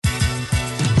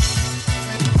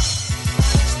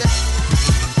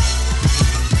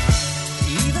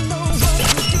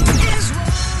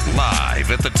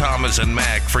Thomas and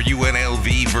Mack for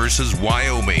UNLV versus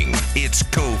Wyoming. It's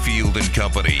Cofield and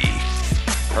Company.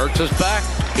 Hurts is back.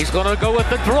 He's going to go with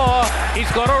the draw.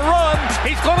 He's going to run.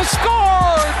 He's going to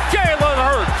score. Jalen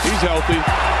Hurts. He's healthy.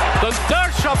 The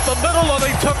dash up the middle, and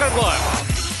he took it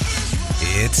left.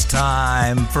 It's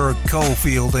time for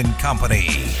Cofield and Company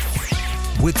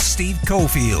with Steve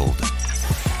Cofield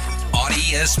on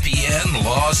ESPN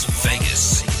Las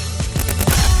Vegas.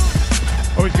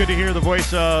 Always good to hear the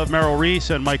voice of Merrill Reese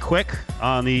and Mike Quick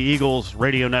on the Eagles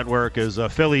radio network as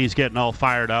Philly's getting all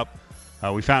fired up.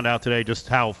 We found out today just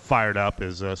how fired up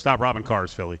is Stop Robbing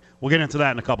Cars, Philly. We'll get into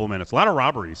that in a couple of minutes. A lot of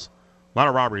robberies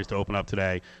to open up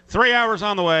today. 3 hours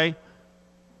on the way.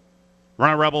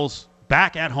 Running Rebels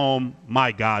back at home.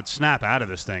 My God, snap out of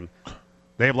this thing.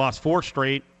 They have lost 4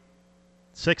 straight,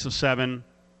 6 of 7,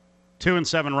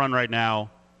 2-7 run right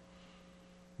now.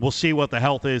 We'll see what the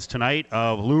health is tonight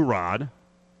of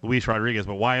Luis Rodriguez.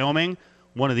 But Wyoming,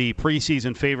 one of the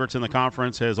preseason favorites in the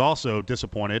conference, has also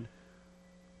disappointed,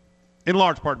 in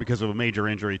large part because of a major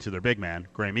injury to their big man,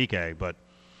 Graham Ike. But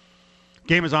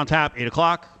game is on tap, 8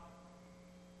 o'clock.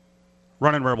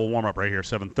 Running Rebel warm-up right here,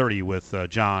 7:30 with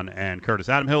John and Curtis.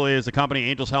 Adam Hill is the company.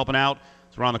 Angels helping out.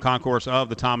 So we're on the concourse of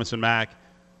the Thomas and Mack.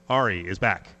 Ari is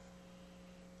back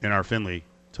in our Findlay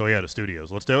Toyota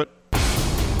studios. Let's do it.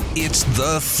 It's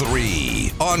the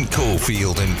 3 on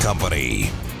Cofield and Company.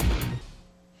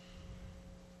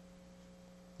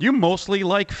 You mostly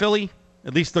like Philly?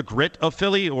 At least the grit of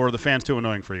Philly, or are the fans too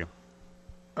annoying for you?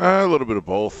 A little bit of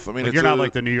both. I mean, you're not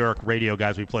like the New York radio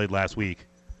guys we played last week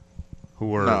who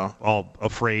were all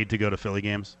afraid to go to Philly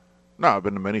games? No, I've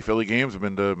been to many Philly games. I've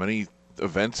been to many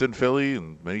events in Philly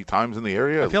and many times in the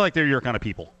area. I feel like they're your kind of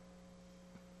people.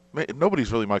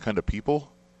 Nobody's really my kind of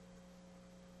people.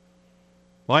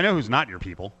 Well, I know who's not your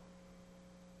people.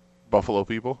 Buffalo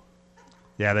people?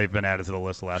 Yeah, they've been added to the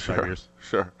list the last 5 years.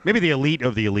 Sure. Maybe the elite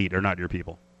of the elite are not your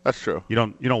people. That's true. You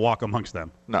don't walk amongst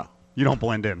them. No. You don't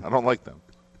blend in. I don't like them.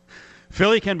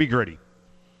 Philly can be gritty.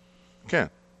 Can.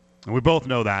 And we both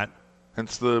know that.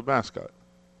 Hence the mascot.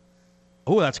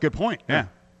 Oh, that's a good point. Yeah.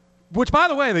 Which, by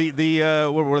the way,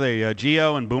 the what were they?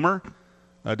 Gio and Boomer,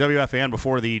 WFAN,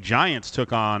 before the Giants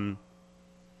took on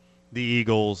the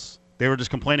Eagles, they were just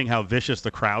complaining how vicious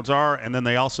the crowds are. And then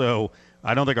they also,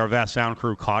 I don't think our vast sound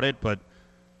crew caught it, but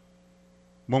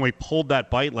when we pulled that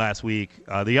bite last week,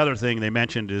 the other thing they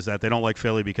mentioned is that they don't like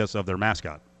Philly because of their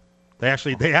mascot. They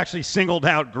actually singled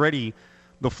out Gritty,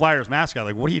 the Flyers mascot.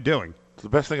 Like, what are you doing? It's the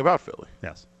best thing about Philly.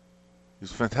 Yes.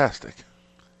 He's fantastic.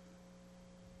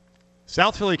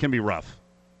 South Philly can be rough.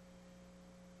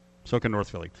 So can North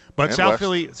Philly. But and South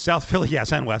West. Philly,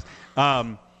 yes, and West.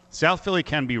 South Philly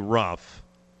can be rough.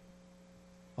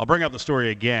 I'll bring up the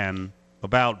story again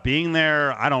about being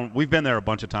there. We've been there a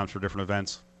bunch of times for different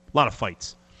events. A lot of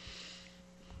fights.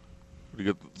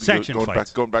 Sanction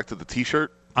fights. Going back to the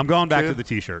T-shirt? I'm going back to the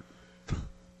T-shirt. Do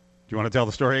you want to tell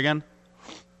the story again?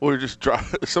 Well,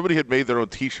 somebody had made their own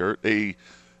T-shirt. And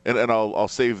I'll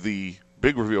save the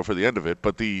big reveal for the end of it.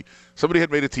 But somebody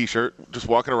had made a T-shirt just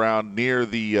walking around near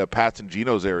the Pat's and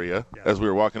Gino's area as we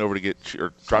were walking over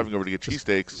to driving over to get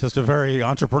cheesesteaks. Just a very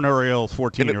entrepreneurial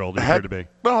 14-year-old you appeared to be.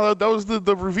 No, that was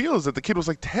the reveal is that the kid was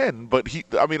like 10. But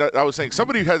I was saying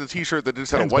somebody had a T-shirt that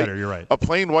just had a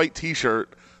plain white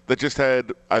T-shirt that just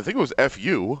had, I think it was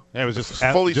FU. Yeah, it was just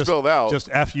fully spelled out. Just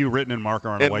FU written in marker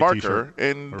on a white T-shirt.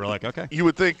 And we were like, okay. You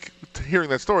would think, hearing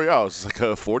that story, it's like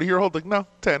a 40-year-old. Like, no,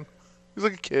 10. He's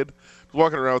like a kid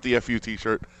walking around with the FU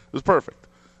T-shirt. It was perfect.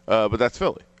 But that's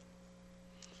Philly.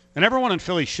 And everyone in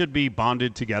Philly should be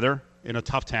bonded together in a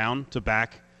tough town to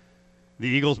back the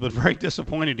Eagles, but very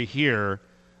disappointed to hear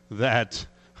that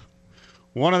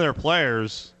one of their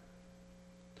players,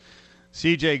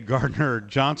 C.J.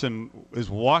 Gardner-Johnson, is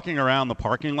walking around the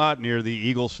parking lot near the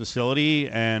Eagles facility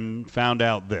and found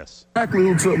out this. Exactly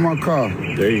who took my car.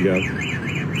 There you go.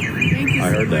 I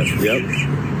heard that. Yep.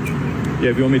 Yeah,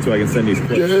 if you want me to, I can send these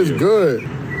clips. Yeah, it's good.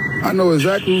 I know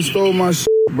exactly who stole my shit,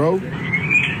 bro. Yeah,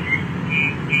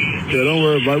 don't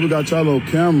worry about it. We got y'all on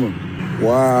camera.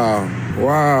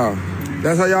 Wow.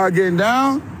 That's how y'all getting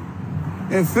down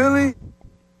in Philly?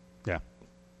 Yeah.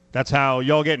 That's how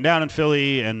y'all getting down in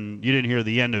Philly, and you didn't hear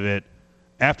the end of it.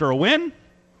 After a win,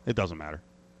 it doesn't matter.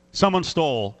 Someone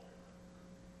stole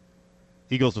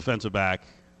Eagles defensive back,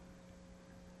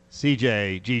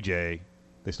 CJ, GJ.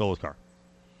 They stole his car.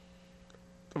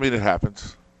 I mean, it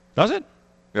happens. Does it?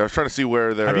 Yeah, I was trying to see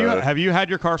where they're... Have you had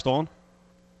your car stolen?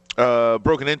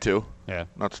 Broken into. Yeah.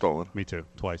 Not stolen. Me too,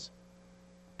 twice.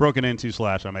 Broken into /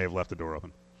 I may have left the door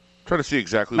open. Trying to see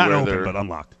exactly not where open, but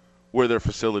unlocked. Where their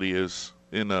facility is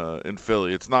in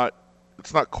Philly. It's not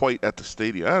quite at the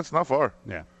stadium. It's not far.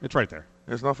 Yeah, it's right there.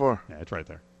 It's not far. Yeah, it's right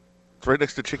there. It's right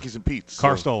next to Chickies and Pete's.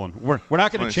 Car so. stolen. We're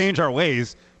not going to Nice. change our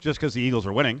ways just because the Eagles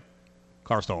are winning.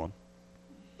 Car stolen.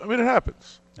 I mean, it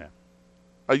happens. Yeah.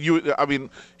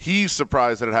 He's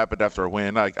surprised that it happened after a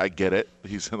win. I get it.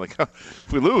 He's like,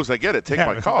 if we lose, I get it. Take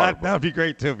my car. That would be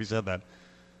great, too, if he said that.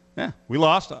 Yeah, we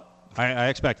lost. I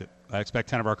expect it. I expect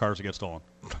 10 of our cars to get stolen.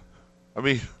 I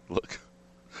mean, look,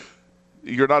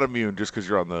 you're not immune just because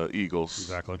you're on the Eagles.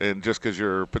 Exactly. And just because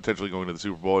you're potentially going to the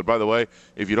Super Bowl. And by the way,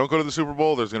 if you don't go to the Super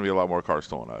Bowl, there's going to be a lot more cars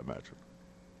stolen, I imagine.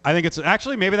 I think it's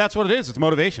actually, maybe that's what it is. It's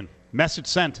motivation. Message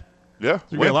sent. Yeah. There's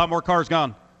going to be a lot more cars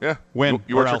gone. Yeah. Win.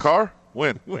 You want Or your else. car?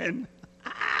 Win. Win.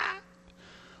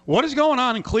 What is going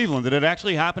on in Cleveland? Did it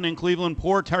actually happen in Cleveland?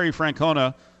 Poor Terry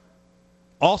Francona,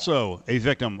 also a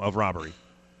victim of robbery.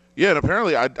 Yeah, and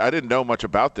apparently I didn't know much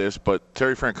about this, but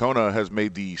Terry Francona has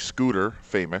made the scooter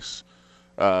famous.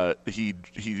 He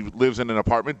lives in an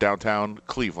apartment downtown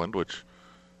Cleveland, which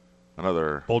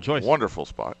another Bold choice. wonderful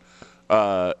spot.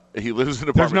 He lives in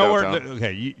an There's apartment nowhere. downtown.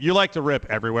 Okay, you like to rip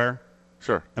everywhere.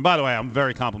 Sure. And by the way, I'm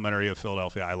very complimentary of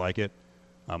Philadelphia. I like it.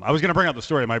 I was going to bring up the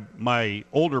story. My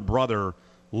older brother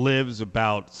lives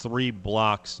about 3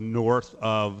 blocks north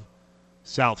of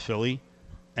South Philly,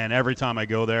 and every time I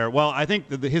go there, well, I think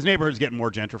his neighborhood's getting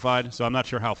more gentrified, so I'm not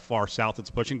sure how far south it's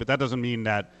pushing, but that doesn't mean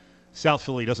that South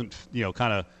Philly doesn't,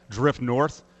 kind of drift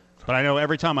north. But I know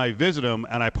every time I visit him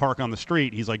and I park on the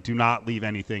street, he's like, do not leave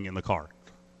anything in the car,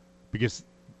 because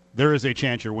there is a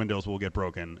chance your windows will get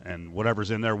broken and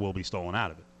whatever's in there will be stolen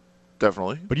out of it.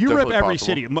 Definitely. But you Definitely rip every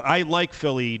possible. city. I like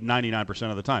Philly 99%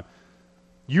 of the time.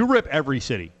 You rip every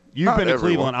city. You've Not been to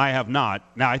everyone. Cleveland. I have not.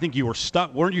 Now, I think you were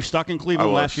stuck. Weren't you stuck in Cleveland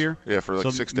I was. last year? Yeah, for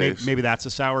like 6 days. Maybe that's a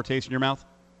sour taste in your mouth.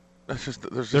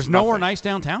 There's nowhere nothing. nice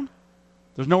downtown?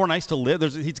 There's nowhere nice to live?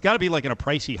 It's got to be like in a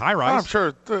pricey high-rise. I'm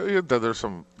sure there's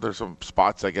some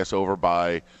spots, I guess, over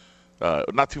by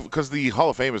not too, because the Hall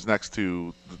of Fame is next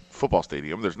to the football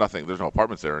stadium. There's no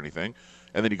apartments there or anything.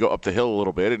 And then you go up the hill a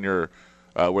little bit, and you're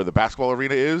where the basketball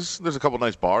arena is. There's a couple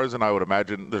nice bars, and I would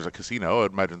imagine there's a casino.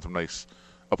 I'd imagine some nice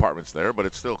apartments there, but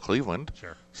it's still Cleveland.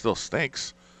 Sure. Still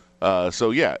stinks.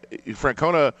 So yeah,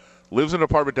 Francona lives in an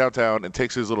apartment downtown and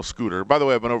takes his little scooter. By the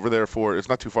way, I've been over there it's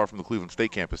not too far from the Cleveland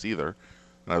State campus either.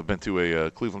 And I've been to a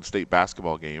Cleveland State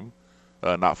basketball game,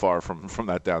 not far from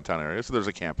that downtown area. So there's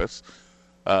a campus.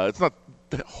 It's not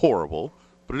horrible,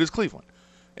 but it is Cleveland.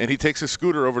 And he takes his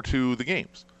scooter over to the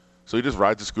games. So he just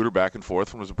rides the scooter back and forth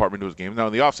from his apartment to his games. Now,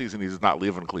 in the offseason, he does not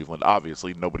live in Cleveland.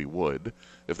 Obviously, nobody would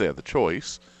if they had the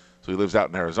choice. So he lives out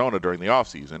in Arizona during the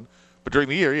offseason. But during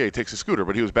the year, yeah, he takes his scooter.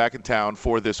 But he was back in town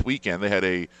for this weekend. They had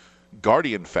a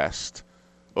Guardian Fest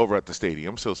over at the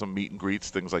stadium, so some meet and greets,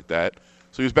 things like that.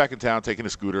 So he was back in town taking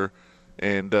his scooter,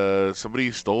 and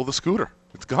somebody stole the scooter.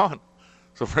 It's gone.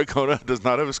 So Francona does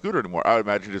not have a scooter anymore. I would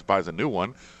imagine he just buys a new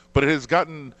one. But it has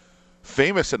gotten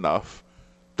famous enough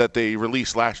that they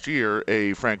released last year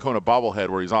a Francona bobblehead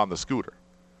where he's on the scooter.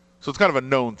 So it's kind of a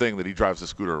known thing that he drives a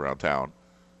scooter around town.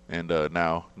 And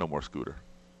now, no more scooter.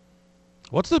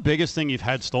 What's the biggest thing you've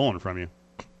had stolen from you?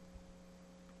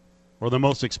 Or the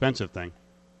most expensive thing?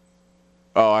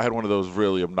 Oh, I had one of those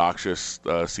really obnoxious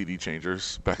CD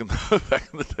changers back in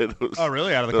the day. Oh,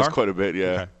 really? Out of the that car? Was quite a bit, yeah.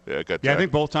 Okay. Yeah, it got Yeah, I jacked.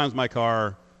 think both times my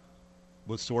car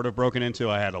was sort of broken into,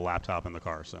 I had a laptop in the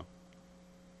car, so.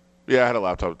 Yeah, I had a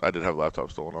laptop. I did have a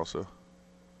laptop stolen also.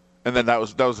 And then that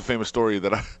was the famous story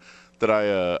that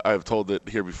I have told it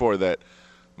here before, that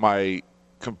my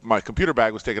computer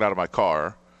bag was taken out of my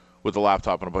car with the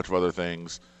laptop and a bunch of other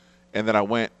things, and then I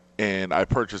went and I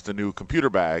purchased a new computer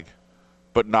bag,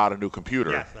 but not a new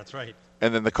computer. Yes, that's right.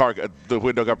 And then the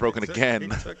window got broken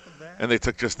again, and they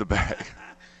took just the bag.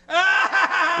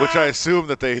 Which I assume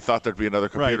that they thought there'd be another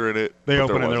computer in it. They but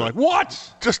open it there and they're like, wasn't.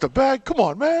 what? Just a bag? Come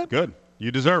on, man. Good. You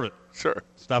deserve it. Sure.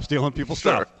 Stop stealing people's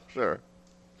Sure. stuff. Sure.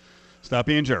 Stop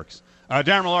being jerks.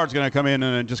 Darren Millard's going to come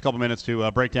in just a couple minutes to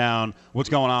break down what's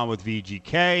going on with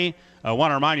VGK. I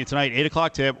want to remind you tonight, 8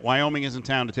 o'clock tip, Wyoming is in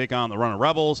town to take on the Runner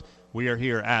Rebels. We are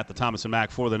here at the Thomas &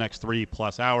 Mack for the next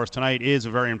 3+ hours. Tonight is a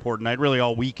very important night. Really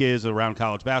all week is around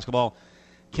college basketball.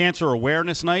 Cancer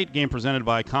Awareness Night, game presented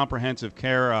by Comprehensive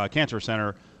Care Cancer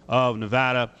Center of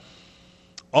Nevada.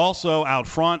 Also out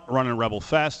front, Running Rebel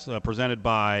Fest, presented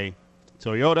by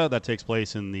Toyota. That takes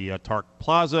place in the Tark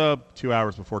Plaza 2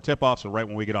 hours before tip-off, so right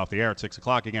when we get off the air at 6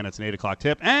 o'clock. Again, it's an 8 o'clock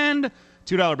tip. And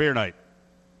 $2 beer night.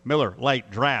 Miller Light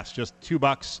Drafts, just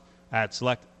 $2 at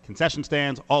select concession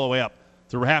stands all the way up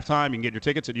through halftime. You can get your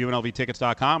tickets at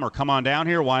UNLVtickets.com or come on down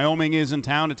here. Wyoming is in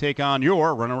town to take on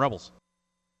your Running Rebels.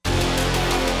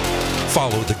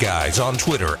 Follow the guys on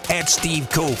Twitter at Steve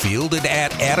Cofield and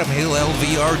at Adam Hill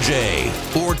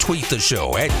LVRJ, or tweet the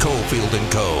show at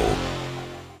Cofield & Co.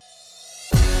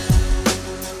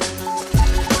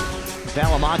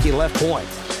 Valimaki left point.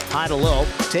 High to low.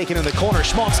 Taken in the corner.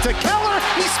 Schmaltz to Keller.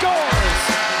 He scores!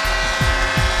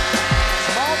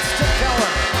 Schmaltz to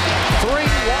Keller.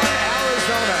 3-1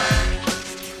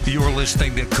 Arizona. You're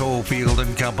listening to Cofield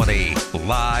and Company,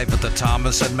 live at the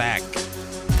Thomas and Mack.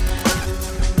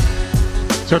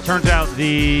 So it turns out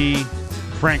the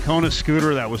Francona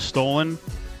scooter that was stolen,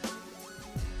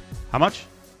 how much?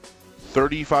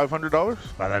 $3,500?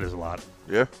 Wow, that is a lot.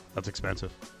 Yeah. That's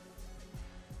expensive.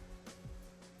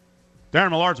 Darren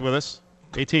Millard's with us,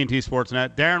 AT&T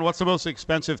Sportsnet. Darren, what's the most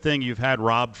expensive thing you've had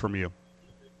robbed from you?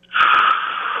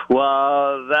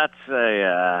 Well, that's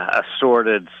a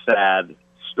sordid, sad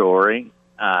story.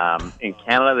 In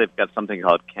Canada, they've got something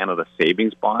called Canada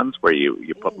Savings Bonds, where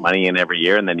you put money in every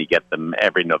year and then you get them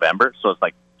every November. So it's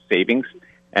like savings,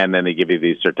 and then they give you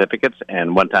these certificates.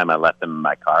 And one time I left them in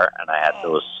my car, and I had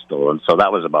those stolen. So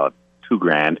that was about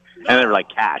 $2,000, and they were like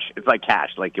cash. It's like cash.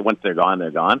 Like once they're gone, they're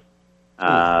gone.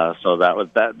 So that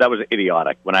was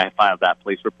idiotic. When I filed that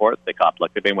police report, the cop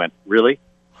looked at me and went, "Really?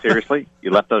 Seriously?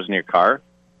 You left those in your car?"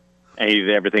 And he did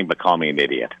everything but call me an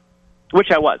idiot,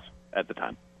 which I was at the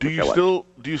time. Do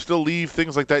you still leave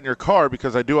things like that in your car?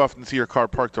 Because I do often see your car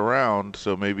parked around,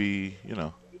 so maybe,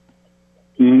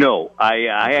 No,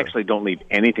 I actually don't leave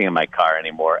anything in my car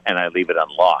anymore, and I leave it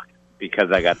unlocked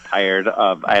because I got tired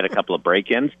of. I had a couple of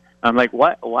break-ins. I'm like,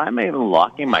 why am I even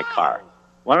locking my car?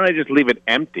 Why don't I just leave it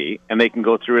empty and they can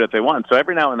go through it if they want? So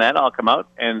every now and then I'll come out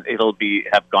and it'll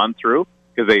have gone through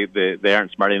because they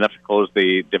aren't smart enough to close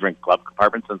the different glove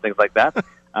compartments and things like that.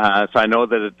 So I know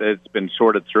that it's been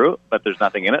sorted through, but there's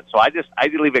nothing in it. So I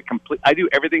leave it complete. I do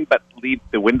everything but leave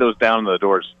the windows down and the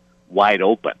doors wide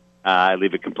open. I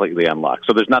leave it completely unlocked.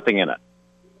 So there's nothing in it.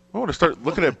 I want to start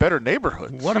looking at better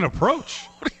neighborhoods. What an approach.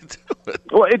 What are you doing?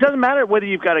 Well, it doesn't matter whether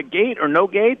you've got a gate or no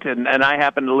gate, and I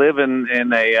happen to live in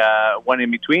a one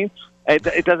in between.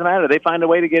 It doesn't matter. They find a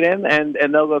way to get in, and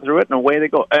they'll go through it, and away they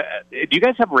go. Do you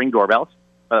guys have Ring doorbells,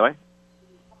 by the way?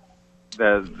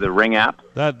 The Ring app.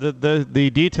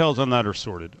 The details on that are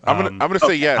sorted. I'm gonna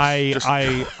say yes.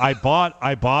 I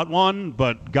bought one,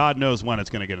 but God knows when it's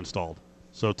going to get installed.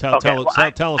 So tell us about I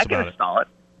it. can install it.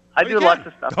 I do lots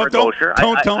of stuff for Gosher.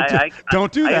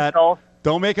 Don't do that. Install.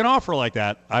 Don't make an offer like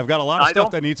that. I've got a lot of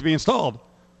stuff that needs to be installed.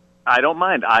 I don't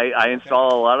mind. I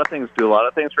install a lot of things. Do a lot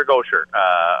of things for Gosher.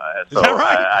 Is that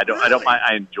right? I don't mind.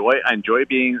 I enjoy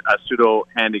being a pseudo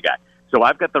handy guy. So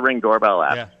I've got the Ring doorbell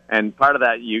app, and part of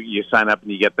that you sign up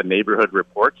and you get the neighborhood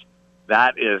reports.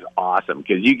 That is awesome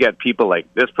because you get people like,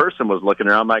 this person was looking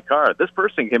around my car. This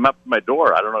person came up to my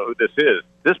door. I don't know who this is.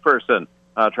 This person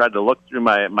tried to look through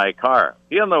my car.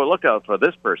 Be on the lookout for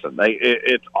this person.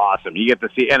 It's awesome. You get to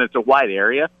see, and it's a wide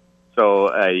area,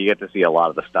 so you get to see a lot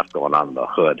of the stuff going on in the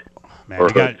hood.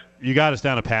 Man, you got us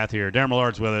down a path here. Darren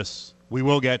Millard's with us. We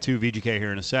will get to VGK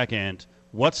here in a second.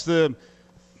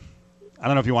 I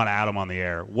don't know if you want to add him on the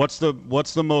air. What's the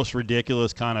most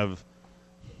ridiculous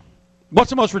What's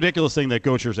the most ridiculous thing that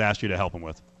Gosher's asked you to help him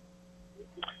with?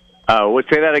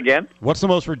 Say that again? What's the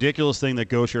most ridiculous thing that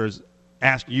Gosher's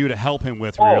asked you to help him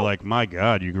with where you're like, my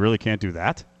God, you really can't do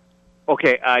that?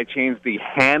 Okay, I changed the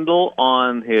handle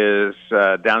on his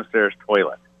downstairs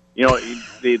toilet. So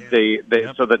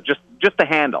just the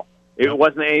handle. It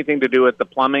wasn't anything to do with the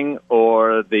plumbing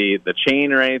or the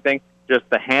chain or anything. Just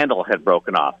the handle had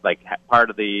broken off, like part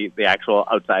of the actual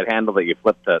outside handle that you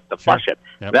flip to flush it.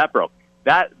 Yep. That broke.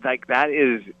 That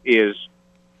is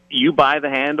you buy the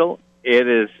handle.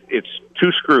 It's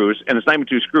 2 screws, and it's not even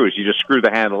 2 screws. You just screw the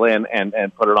handle in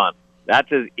and put it on.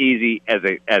 That's as easy as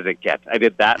it gets. I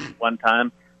did that one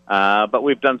time, but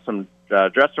we've done some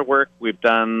dresser work. We've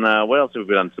done what else have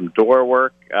we done? Some door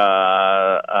work,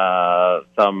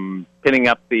 some pinning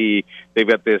up the. They've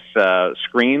got this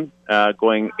screen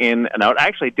going in and out. I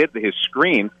actually did his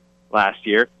screen last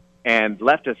year and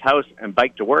left his house and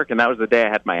biked to work, and that was the day I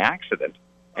had my accident.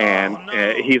 And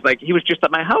he's like, he was just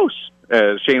at my house.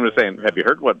 Shane was saying, "Have you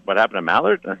heard what happened to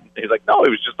Mallard?" He's like, "No, he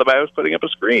was just at my house putting up a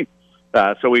screen."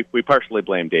 So we partially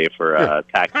blame Dave for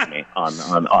taxing me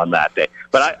on that day.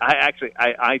 But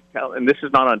I tell, and this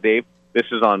is not on Dave. This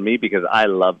is on me because I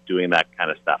love doing that kind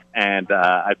of stuff. And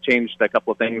I've changed a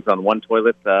couple of things on one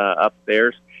toilet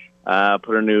upstairs.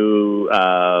 Put a new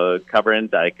cover in,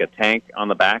 like a tank on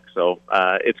the back. So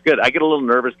it's good. I get a little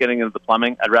nervous getting into the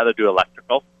plumbing. I'd rather do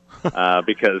electrical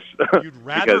because you'd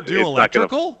rather do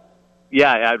electrical.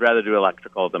 Yeah, I'd rather do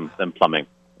electrical than plumbing.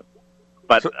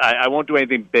 But I won't do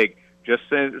anything big. Just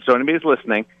so anybody's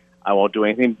listening, I won't do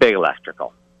anything big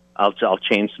electrical. I'll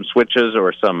change some switches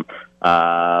or some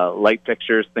light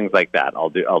fixtures, things like that. I'll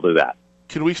do that.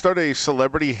 Can we start a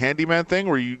celebrity handyman thing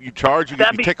where you charge, you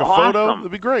take a awesome. photo?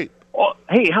 That'd be great. Oh,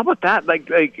 hey, how about that? Like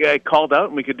I called out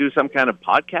and we could do some kind of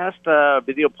podcast,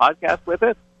 video podcast with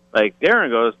it. Like Darren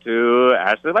goes to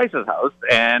Ashley Weiss's house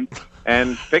and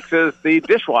fixes the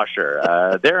dishwasher.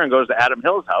 Darren goes to Adam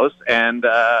Hill's house and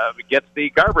gets the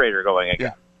carburetor going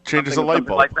again. Yeah. Changes the light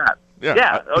bulb. Like that.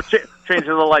 Yeah. Changes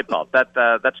the light bulb. That's.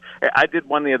 I did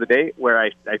one the other day where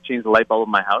I changed the light bulb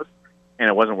in my house and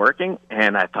it wasn't working,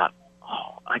 and I thought,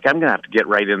 I'm going to have to get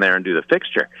right in there and do the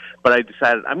fixture. But I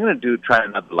decided I'm going to try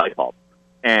another light bulb,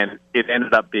 and it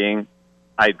ended up being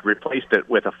I'd replaced it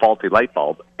with a faulty light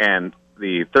bulb, and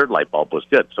the third light bulb was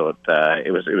good. So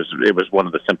it was one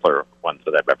of the simpler ones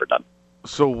that I've ever done.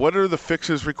 So what are the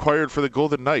fixes required for the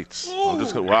Golden Knights? Wow, I mean,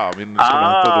 it's going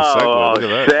to throw the segue. Look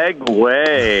at that.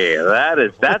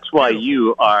 Segue. That's why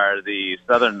you are the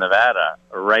Southern Nevada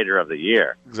Writer of the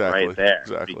Year. Exactly. Right there.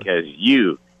 Exactly. Because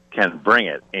you can bring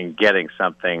it in getting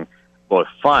something both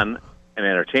fun and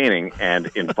entertaining and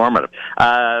informative.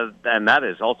 And that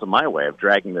is also my way of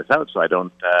dragging this out so I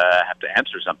don't have to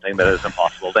answer something that is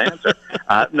impossible to answer.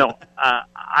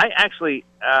 I actually,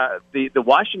 the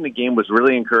Washington game was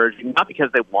really encouraging, not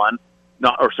because they won,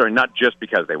 not just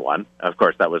because they won. Of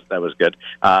course, that was good.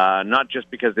 Not just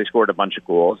because they scored a bunch of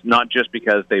goals, not just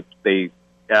because they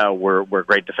were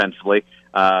great defensively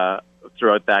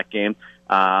throughout that game,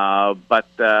 but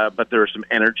there was some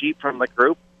energy from the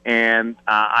group. And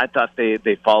I thought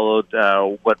they followed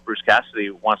what Bruce Cassidy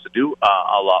wants to do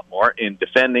a lot more in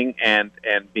defending and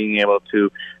being able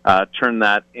to turn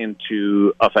that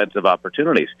into offensive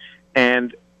opportunities.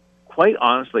 And quite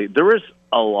honestly, there was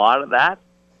a lot of that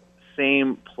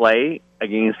same play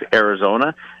against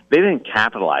Arizona. They didn't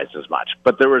capitalize as much,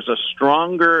 but there was a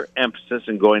stronger emphasis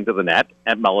in going to the net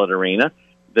at Mullet Arena.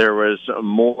 There was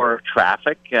more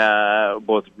traffic,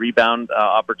 both rebound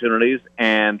opportunities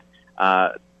and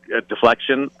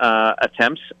deflection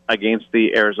attempts against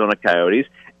the Arizona Coyotes,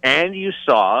 and you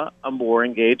saw a more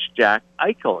engaged Jack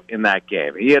Eichel in that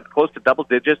game. He had close to double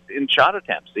digits in shot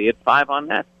attempts. He had 5 on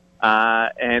net,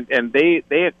 and they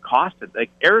accosted. Like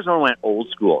Arizona went old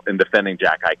school in defending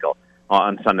Jack Eichel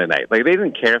on Sunday night. Like they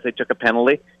didn't care if they took a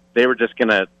penalty; they were just going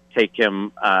to take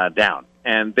him down.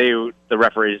 And the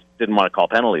referees didn't want to call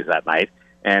penalties that night,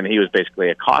 and he was basically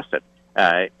accosted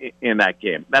in that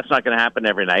game. That's not going to happen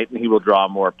every night, and he will draw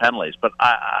more penalties. But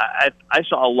I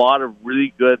saw a lot of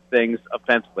really good things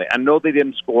offensively. I know they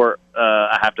didn't score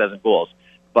a half dozen goals,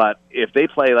 but if they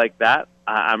play like that,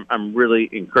 I'm really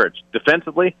encouraged.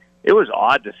 Defensively, it was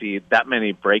odd to see that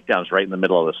many breakdowns right in the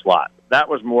middle of the slot. That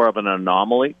was more of an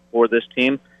anomaly for this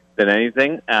team than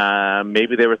anything.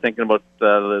 Maybe they were thinking about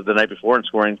the night before and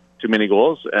scoring too many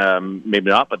goals. Maybe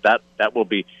not, but that will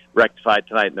be rectified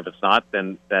tonight. And if it's not,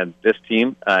 then this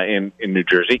team in New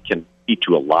Jersey can eat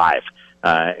you alive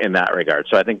in that regard.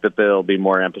 So I think that there'll be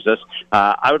more emphasis.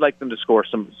 I would like them to score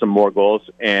some more goals,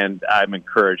 and I'm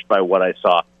encouraged by what I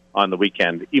saw on the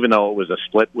weekend, even though it was a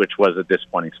split, which was a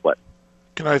disappointing split.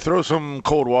 Can I throw some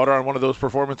cold water on one of those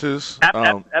performances?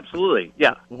 Absolutely,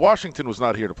 yeah. Washington was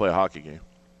not here to play a hockey game.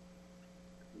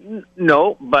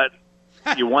 No, but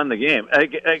you won the game.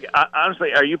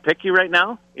 Honestly, are you picky right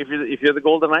now? If you're the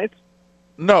Golden Knights?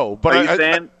 No, but are you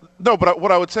saying?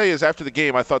 What I would say is after the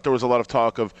game, I thought there was a lot of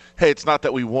talk of, hey, it's not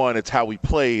that we won, it's how we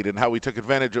played and how we took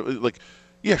advantage of. Like,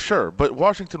 yeah, sure, but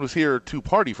Washington was here to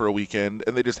party for a weekend,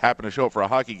 and they just happened to show up for a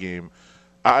hockey game.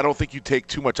 I don't think you take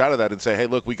too much out of that and say, hey,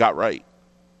 look, we got right.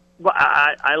 Well,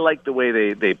 I like the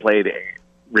way they played,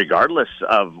 regardless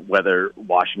of whether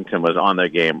Washington was on their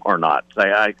game or not.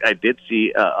 I did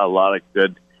see a lot of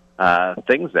good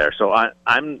things there. So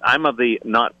I'm of the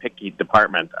not picky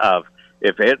department of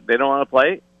if they don't want to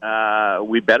play,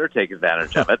 we better take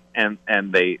advantage of it. And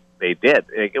they did.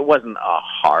 It wasn't a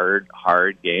hard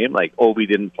game. Like Obi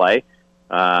didn't play.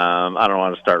 I don't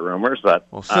want to start rumors, but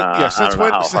I don't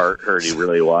know how hurt he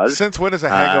really was. Since when is a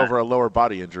hangover a lower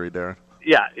body injury, Darren?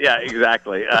 Yeah,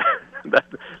 exactly.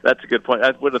 That's a good point.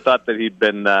 I would have thought that he'd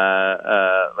been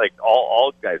like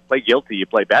all guys play guilty, you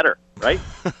play better, right?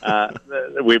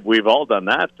 We've all done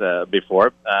that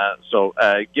before. So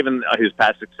given his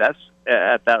past success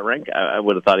at that rink, I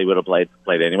would have thought he would have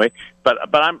played anyway. But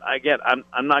I'm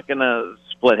not going to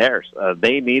split hairs.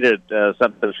 They needed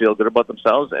something to feel good about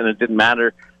themselves, and it didn't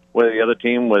matter whether the other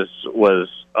team was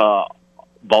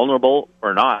vulnerable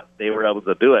or not. They were able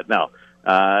to do it. Now.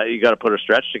 You got to put a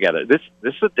stretch together. This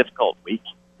is a difficult week,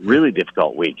 really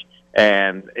difficult week,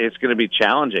 and it's going to be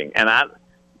challenging. And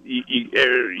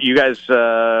you guys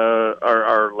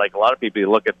are like a lot of people.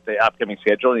 You look at the upcoming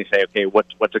schedule and you say, okay,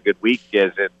 what's a good week?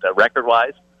 Is it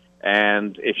record-wise?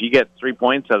 And if you get 3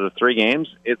 points out of 3 games,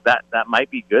 that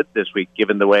might be good this week,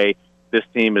 given the way this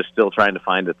team is still trying to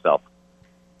find itself.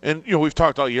 And, we've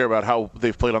talked all year about how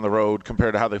they've played on the road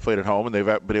compared to how they played at home, and they've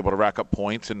been able to rack up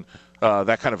points, and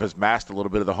that kind of has masked a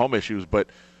little bit of the home issues. But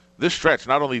this stretch,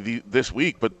 not only this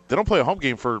week, but they don't play a home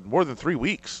game for more than 3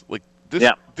 weeks. Like,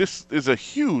 this is a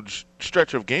huge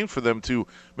stretch of games for them to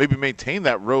maybe maintain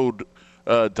that road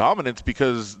dominance,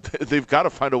 because they've got to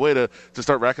find a way to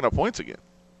start racking up points again.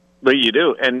 But you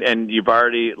do, and you've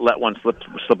already let one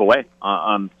slip away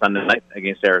on Sunday night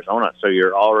against Arizona, so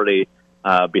you're already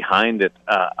behind it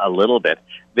a little bit.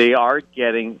 They are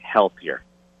getting healthier,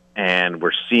 and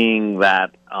we're seeing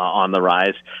that on the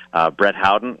rise. Brett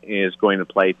Howden is going to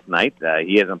play tonight.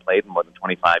 He hasn't played in more than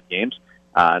 25 games.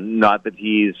 Not that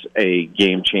he's a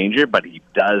game changer, but he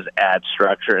does add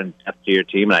structure and depth to your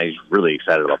team, and he's really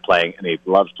excited about playing, and he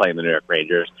loves playing the New York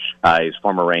Rangers. He's a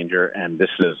former Ranger, and this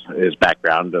is his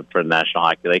background for the National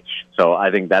Hockey League. So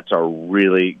I think that's a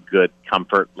really good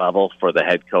comfort level for the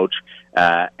head coach,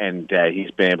 and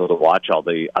he's been able to watch all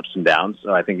the ups and downs.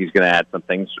 So I think he's going to add some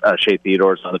things. Shea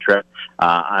Theodore's on the trip.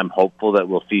 I'm hopeful that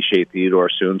we'll see Shea Theodore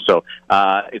soon. So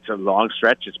it's a long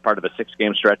stretch. It's part of a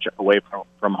 6-game stretch away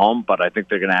from home, but I think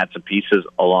they're going to add some pieces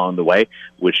along the way,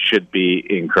 which should be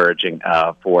encouraging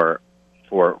for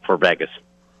Vegas.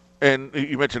 And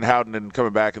you mentioned Howden and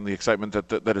coming back and the excitement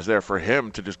that is there for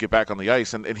him to just get back on the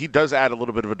ice, and he does add a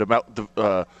little bit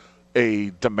of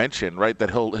a dimension, right? That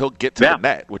he'll get to the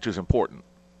net, which is important.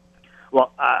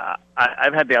 Well,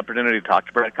 I've had the opportunity to talk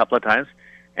to Brett a couple of times,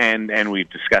 and we've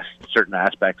discussed certain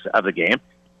aspects of the game.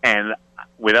 And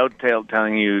without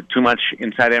telling you too much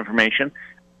inside information,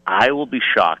 I will be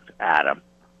shocked, Adam,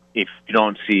 if you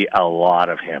don't see a lot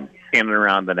of him in and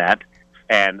around the net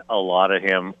and a lot of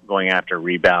him going after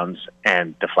rebounds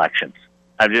and deflections.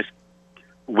 I'm just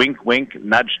wink, wink,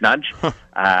 nudge, nudge.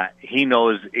 He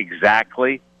knows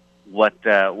exactly what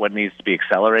needs to be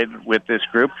accelerated with this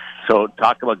group. So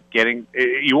talk about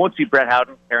you won't see Brett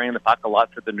Howden carrying the puck a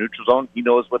lot through the neutral zone. He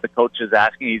knows what the coach is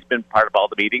asking. He's been part of all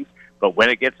the meetings. But when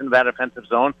it gets into that offensive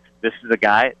zone, this is a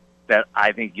guy that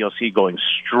I think you'll see going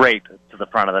straight to the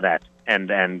front of the net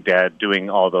and doing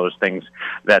all those things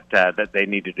that they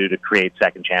need to do to create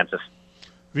second chances.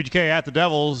 VGK at the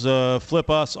Devils, flip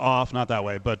us off, not that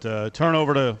way, but turn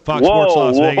over to Fox Sports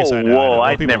Las Vegas. I know.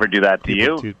 I'd never do that to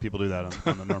you. People do that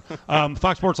on the norm.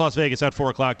 Fox Sports Las Vegas at 4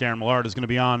 o'clock. Darren Millard is going to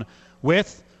be on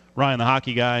with Ryan the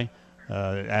Hockey Guy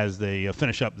as they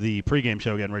finish up the pregame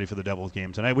show, getting ready for the Devils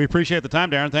game tonight. We appreciate the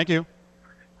time, Darren. Thank you.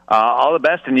 All the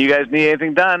best, and you guys need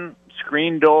anything done,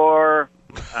 screen door,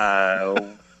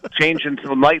 changing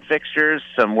some light fixtures,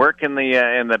 some work in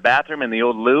the bathroom, in the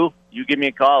old loo, you give me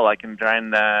a call. I can try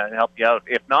and help you out.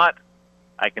 If not,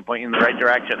 I can point you in the right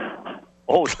direction.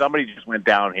 Oh, somebody just went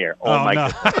down here. Oh my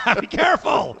God. Be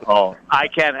careful. Oh, I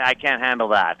can't handle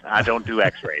that. I don't do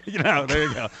x-rays. There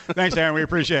you go. Thanks, Darren. We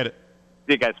appreciate it.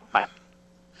 See you guys. Bye.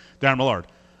 Darren Millard.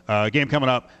 Game coming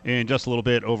up in just a little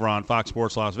bit over on Fox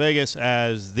Sports Las Vegas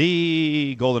as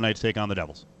the Golden Knights take on the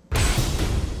Devils.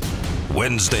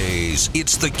 Wednesdays,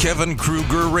 it's the Kevin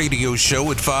Kruger Radio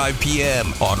Show at 5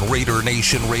 p.m. on Raider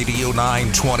Nation Radio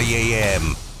 920 AM.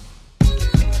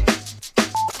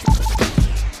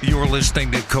 You're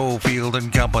listening to Cofield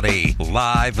and Company,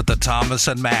 live at the Thomas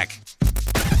and Mack.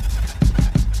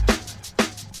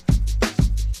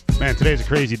 Man, today's a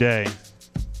crazy day.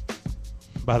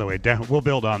 By the way, we'll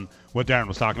build on what Darren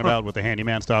was talking about with the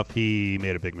handyman stuff. He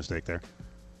made a big mistake there.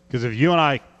 Because if you and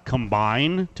I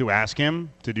combine to ask him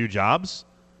to do jobs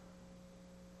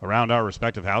around our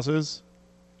respective houses,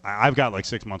 I've got like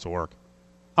 6 months of work.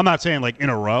 I'm not saying like in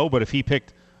a row, but if he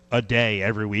picked a day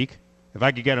every week, if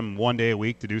I could get him 1 day a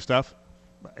week to do stuff,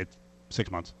 it's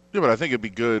 6 months. Yeah, but I think it'd be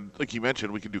good, like you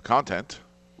mentioned, we could do content,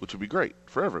 which would be great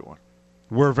for everyone.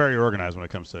 We're very organized when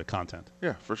it comes to content.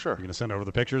 Yeah, for sure. You're going to send over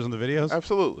the pictures and the videos?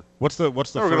 Absolutely. What's the we're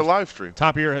going to live stream.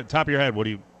 Top of your head, what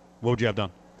would you have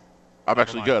done? I'm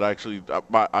actually good.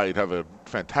 I'd have a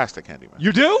fantastic handyman.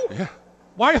 You do? Yeah.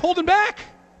 Why are you holding back?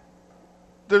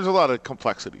 There's a lot of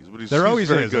complexities, but there always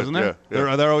very is, good. Isn't there?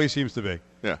 Yeah. There always seems to be.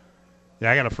 Yeah.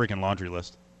 Yeah, I got a freaking laundry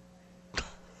list.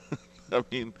 I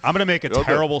mean, I'm going to make a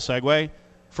terrible segue.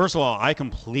 First of all, I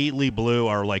completely blew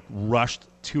our rushed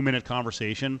 2-minute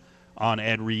conversation on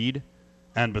Ed Reed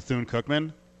and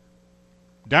Bethune-Cookman.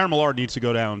 Darren Millard needs to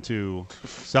go down to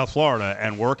South Florida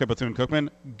and work at Bethune-Cookman.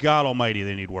 God almighty,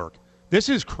 they need work. This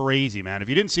is crazy, man. If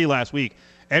you didn't see last week,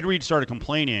 Ed Reed started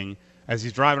complaining as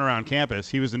he's driving around campus.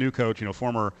 He was the new coach,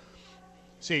 former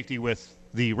safety with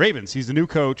the Ravens. He's the new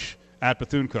coach at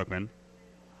Bethune-Cookman.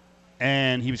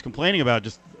 And he was complaining about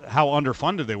just how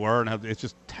underfunded they were and how it's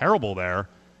just terrible there.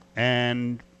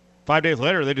 And 5 days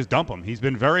later, they just dump him. He's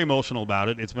been very emotional about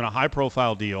it. It's been a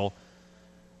high-profile deal.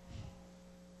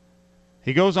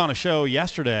 he goes on a show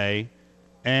yesterday,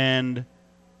 and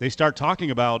they start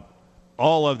talking about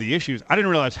all of the issues. I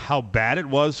didn't realize how bad it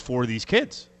was for these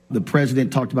kids. The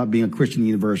president talked about being a Christian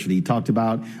university. He talked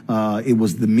about it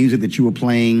was the music that you were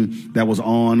playing that was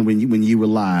on when you were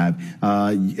live,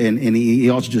 and he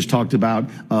also just talked about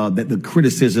that the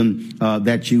criticism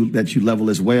that you level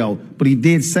as well. But he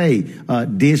did say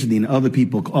Disney and other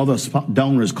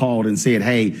donors called and said,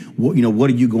 "Hey, what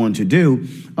are you going to do?"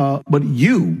 But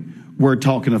you were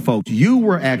talking to folks. You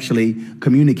were actually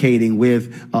communicating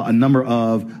with a number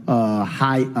of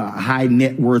high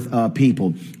net worth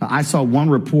people. I saw one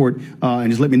report, and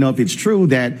just let me know if it's true,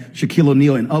 that Shaquille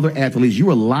O'Neal and other athletes, you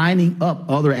were lining up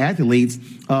other athletes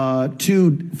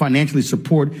to financially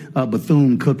support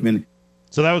Bethune-Cookman.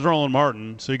 So that was Roland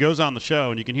Martin. So he goes on the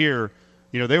show, and you can hear,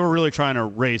 they were really trying to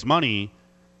raise money,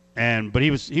 but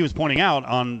he was pointing out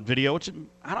on video, which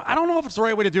I don't know if it's the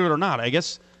right way to do it or not. I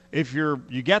guess if you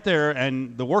get there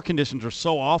and the work conditions are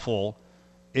so awful,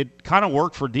 it kind of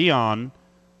worked for Deion,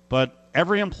 but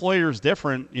every employer is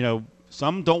different.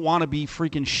 Some don't want to be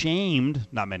freaking shamed.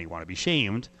 Not many want to be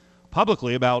shamed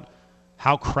publicly about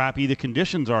how crappy the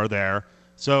conditions are there.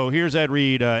 So here's Ed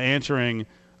Reed answering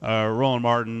Roland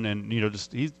Martin, and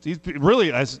he's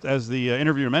really, as the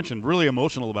interviewer mentioned, really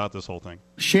emotional about this whole thing.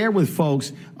 Share with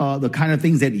folks the kind of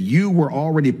things that you were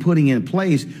already putting in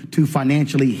place to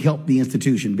financially help the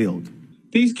institution build.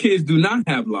 These kids do not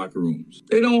have locker rooms.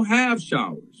 They don't have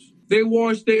showers. They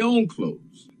wash their own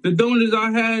clothes. The donors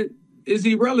I had is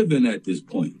irrelevant at this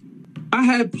point. I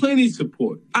had plenty of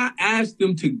support. I asked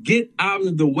them to get out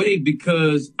of the way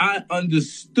because I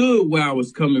understood where I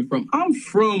was coming from. I'm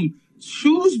from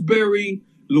Shrewsbury,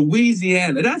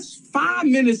 Louisiana. That's 5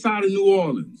 minutes out of New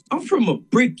Orleans. I'm from a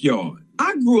brickyard.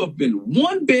 I grew up in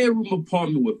 1-bedroom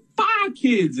apartment with 5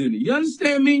 kids in it. You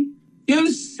understand me? You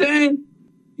understand?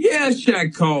 Yeah,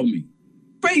 Shaq called me.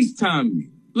 FaceTime me.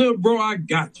 Little bro, I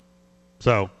got you.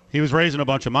 So he was raising a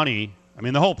bunch of money. I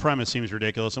mean, the whole premise seems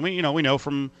ridiculous. And we know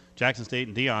from Jackson State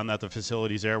and Deion that the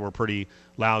facilities there were pretty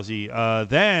lousy.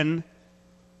 Then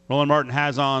Roland Martin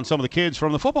has on some of the kids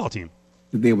from the football team.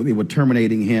 They were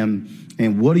terminating him.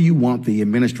 And what do you want the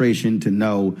administration to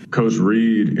know? Coach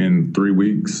Reed, in 3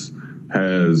 weeks,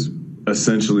 has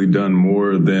essentially done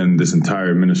more than this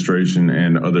entire administration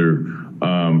and other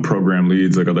program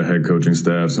leads, like other head coaching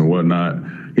staffs and whatnot.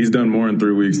 He's done more in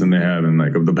 3 weeks than they have in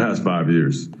the past 5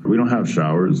 years. We don't have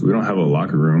showers. We don't have a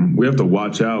locker room. We have to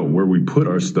watch out where we put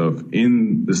our stuff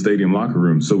in the stadium locker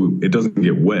room so it doesn't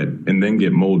get wet and then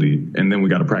get moldy, and then we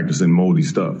got to practice in moldy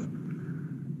stuff.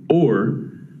 Or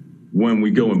when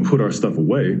we go and put our stuff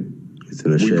away,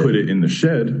 put it in the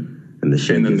shed, and then the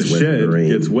shed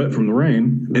gets wet from the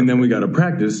rain, and then we got to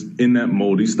practice in that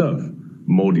moldy stuff.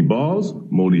 Moldy balls,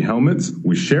 moldy helmets.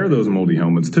 We share those moldy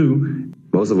helmets too.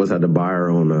 Most of us had to buy our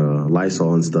own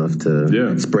Lysol and stuff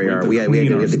to spray our. We had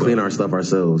to clean our stuff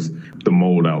ourselves. The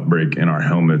mold outbreak in our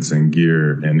helmets and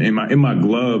gear, and in my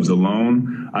gloves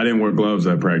alone, I didn't wear gloves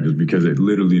at practice because it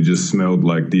literally just smelled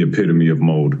like the epitome of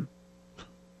mold.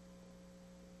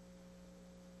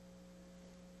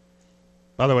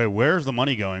 By the way, where's the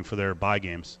money going for their buy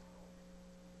games?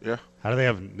 Yeah. How do they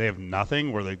have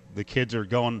nothing? Where the kids are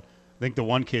going? I think the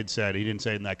one kid said, he didn't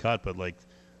say it in that cut, but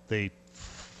they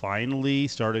finally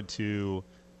started to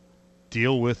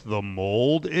deal with the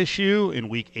mold issue in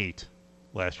week 8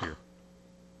 last year.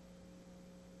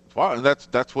 Wow, and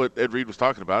that's what Ed Reed was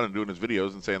talking about and doing his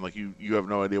videos and saying you have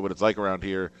no idea what it's like around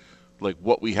here,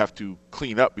 what we have to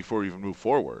clean up before we even move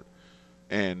forward.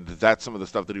 And that's some of the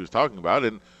stuff that he was talking about.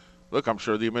 And look, I'm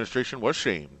sure the administration was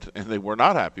shamed and they were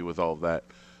not happy with all of that.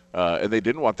 And they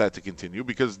didn't want that to continue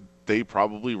because they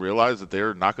probably realized that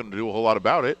they're not going to do a whole lot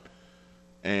about it.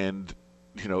 And,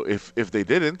 if they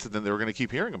didn't, then they were going to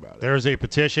keep hearing about it. There's a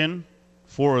petition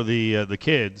for the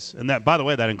kids. And that, by the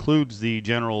way, that includes the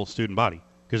general student body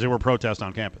because there were protests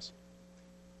on campus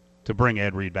to bring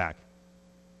Ed Reed back.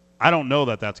 I don't know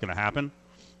that that's going to happen.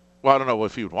 Well, I don't know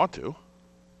if he would want to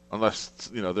unless,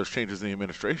 there's changes in the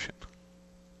administration.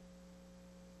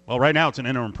 Well, right now it's an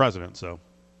interim president, so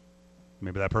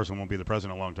maybe that person won't be the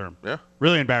president long term. Yeah.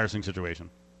 Really embarrassing situation.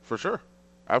 For sure.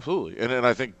 Absolutely. And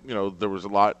I think, there was a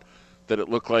lot that it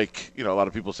looked like, a lot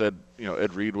of people said,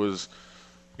 Ed Reed was,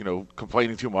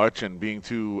 complaining too much and being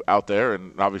too out there.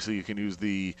 And obviously you can use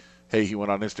hey, he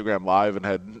went on Instagram Live and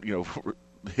had,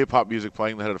 hip-hop music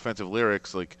playing that had offensive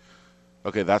lyrics.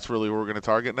 Okay, that's really what we're going to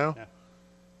target now? Yeah.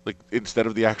 Instead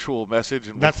of the actual message,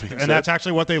 and that's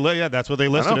actually what they that's what they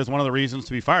listed as one of the reasons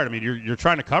to be fired. I mean, you're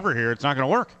trying to cover here; it's not going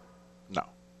to work. No,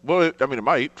 well, it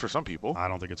might for some people. I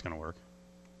don't think it's going to work.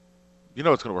 It's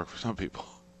going to work for some people.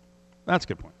 That's a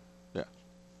good point. Yeah.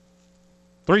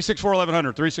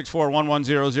 364-1100,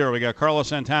 364-1100. We got Carlos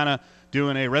Santana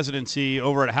doing a residency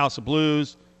over at House of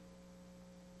Blues.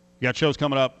 We got shows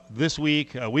coming up this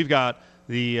week. We've got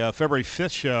the February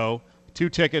 5th show. 2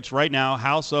 tickets right now,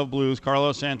 House of Blues,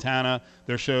 Carlos Santana,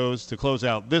 their shows to close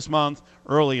out this month,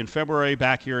 early in February,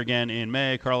 back here again in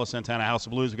May. Carlos Santana, House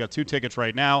of Blues. We've got 2 tickets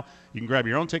right now. You can grab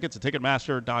your own tickets at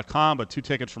Ticketmaster.com, but 2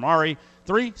 tickets from Ari.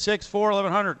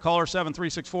 364-1100, caller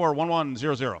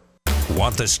 7-364-1100.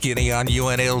 Want the skinny on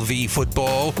UNLV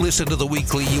football? Listen to the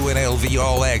weekly UNLV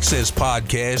All Access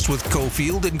podcast with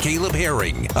Cofield and Caleb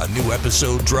Herring. A new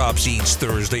episode drops each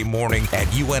Thursday morning at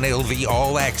UNLV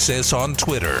All Access on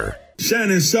Twitter.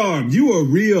 Shannon Sharpe, you a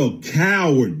real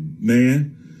coward,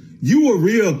 man. You a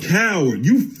real coward.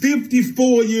 You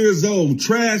 54 years old,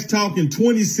 trash-talking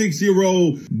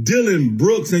 26-year-old Dylan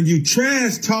Brooks, and you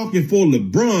trash-talking for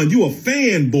LeBron. You a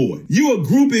fanboy. You a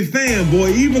groupie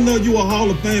fanboy, even though you a Hall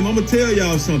of Fame. I'm going to tell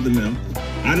y'all something now.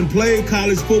 I done played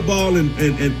college football and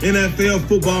NFL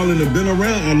football and have been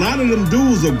around. A lot of them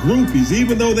dudes are groupies,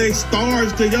 even though they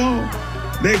stars to y'all.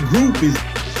 They're groupies.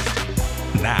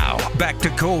 Now, back to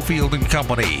Cofield and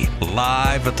Company,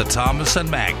 live at the Thomas and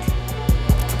Mack.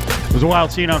 It was a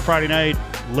wild scene on Friday night.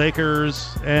 Lakers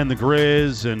and the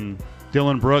Grizz and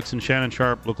Dylan Brooks and Shannon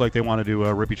Sharpe looked like they wanted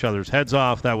to rip each other's heads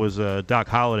off. That was Doc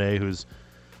Holliday, who's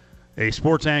a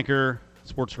sports anchor,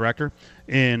 sports director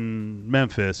in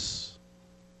Memphis.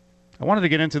 I wanted to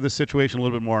get into this situation a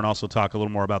little bit more and also talk a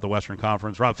little more about the Western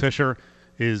Conference. Rob Fisher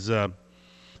is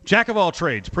jack of all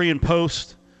trades, pre and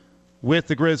post with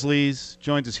the Grizzlies.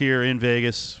 Joins us here in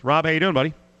Vegas. Rob, how you doing,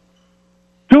 buddy?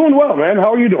 Doing well, man.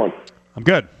 How are you doing? I'm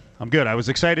good. I was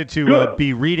excited to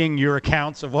be reading your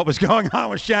accounts of what was going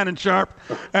on with Shannon Sharpe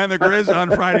and the Grizz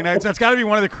on Friday nights. That's got to be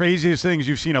one of the craziest things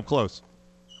you've seen up close.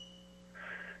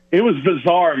 It was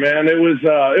bizarre, man. It was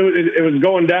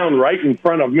going down right in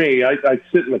front of me. I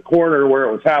sit in the corner where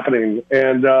it was happening,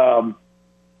 and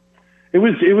it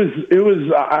was.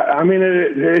 I mean,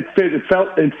 it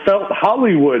felt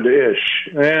Hollywood-ish,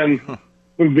 and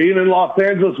when being in Los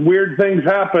Angeles, weird things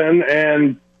happen,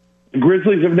 and the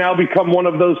Grizzlies have now become one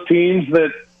of those teams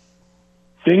that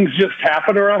things just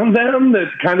happen around them that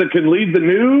kind of can lead the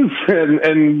news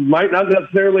and might not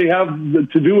necessarily have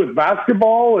to do with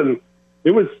basketball. And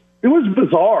it was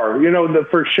bizarre,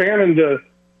 for Shannon to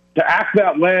act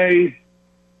that way,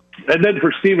 and then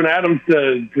for Steven Adams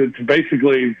to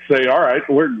basically say, "All right,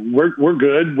 we're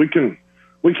good. We can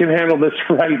handle this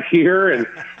right here."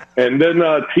 And then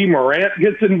T. Morant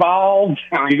gets involved.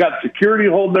 You got security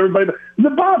holding everybody.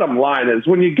 The bottom line is,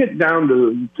 when you get down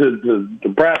to the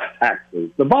brass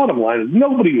taxes, the bottom line is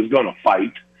nobody was going to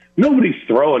fight. Nobody's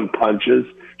throwing punches.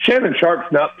 Shannon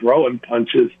Sharpe's not throwing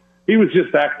punches. He was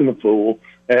just acting a fool.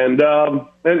 And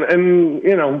it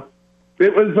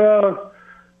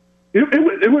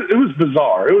was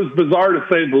bizarre. It was bizarre to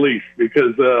say the least,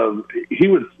 because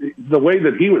the way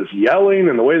that he was yelling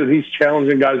and the way that he's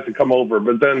challenging guys to come over,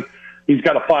 but then he's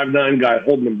got a 5'9" guy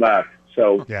holding him back.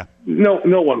 So yeah, no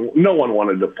one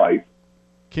wanted to fight.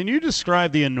 Can you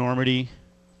describe the enormity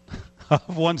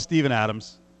of one Steven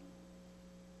Adams?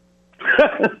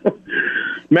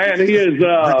 Man, he is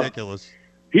ridiculous.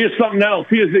 He is something else.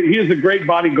 He is a great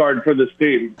bodyguard for this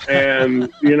team. And,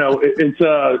 there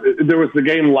was the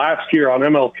game last year on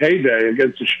MLK Day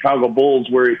against the Chicago Bulls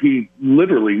where he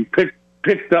literally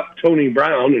picked up Tony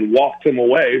Brown and walked him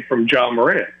away from Ja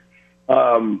Morant.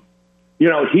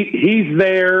 He's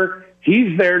there.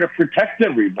 He's there to protect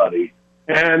everybody.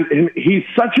 And he's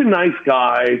such a nice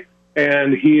guy.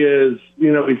 And he is,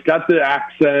 he's got the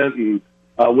accent, and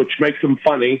which makes him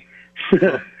funny.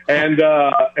 And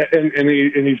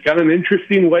he's got an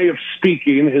interesting way of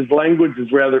speaking. His language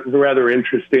is rather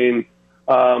interesting.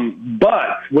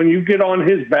 But when you get on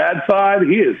his bad side,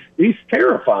 he's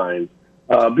terrifying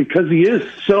because he is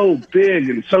so big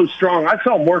and so strong. I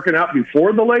saw him working out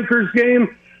before the Lakers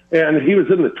game, and he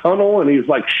was in the tunnel, and he was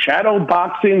like shadow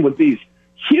boxing with these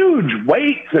huge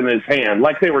weights in his hand,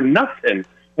 like they were nothing.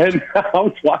 And I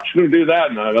was watching him do that,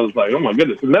 and I was like, oh, my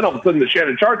goodness. And then all of a sudden the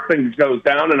Shannon Sharpe thing goes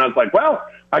down, and I was like, well,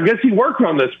 I guess he worked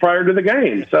on this prior to the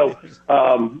game. So,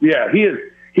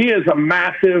 he is a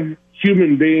massive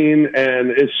human being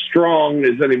and as strong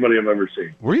as anybody I've ever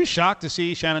seen. Were you shocked to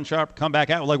see Shannon Sharpe come back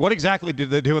out? Like, what exactly did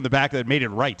they do in the back that made it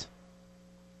right?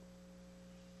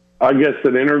 I guess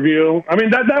an interview. I mean,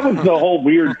 that was the whole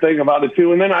weird thing about it,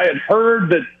 too. And then I had heard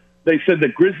that they said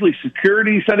that Grizzly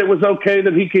security said it was okay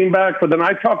that he came back, but then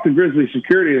I talked to Grizzly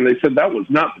security, and they said that was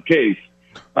not the case.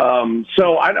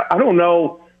 So I don't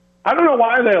know. I don't know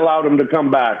why they allowed him to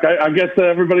come back. I guess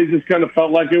everybody just kind of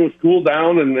felt like it was cooled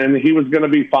down and he was going to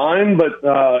be fine. But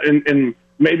in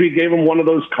maybe gave him one of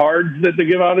those cards that they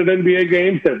give out at NBA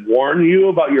games that warn you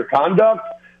about your conduct.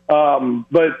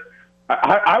 But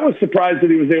I was surprised that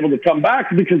he was able to come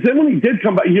back, because then when he did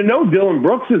come back, Dillon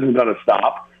Brooks isn't going to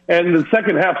stop. And the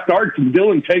second half starts, and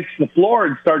Dillon takes the floor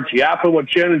and starts yapping with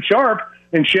Shannon Sharp,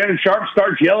 and Shannon Sharp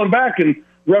starts yelling back, and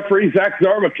referee Zach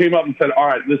Zarba came up and said, all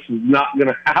right, this is not going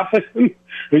to happen.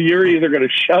 You're either going to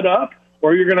shut up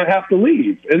or you're going to have to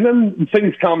leave. And then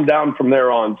things calmed down from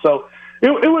there on. So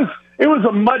it was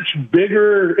a much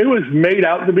bigger, it was made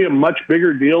out to be a much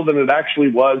bigger deal than it actually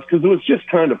was, because it was just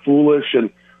kind of foolish. And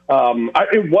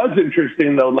it was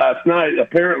interesting, though, last night.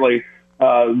 Apparently,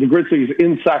 the Grizzlies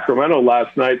in Sacramento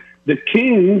last night, the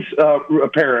Kings,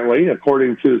 apparently,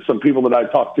 according to some people that I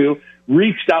talked to,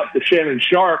 reached out to Shannon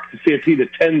Sharp to see if he'd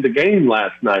attend the game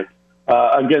last night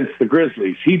against the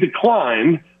Grizzlies. He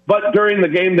declined, but during the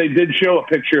game they did show a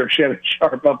picture of Shannon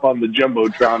Sharp up on the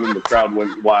Jumbotron, and the crowd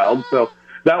went wild. So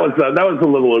that was a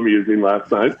little amusing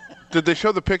last night. Did they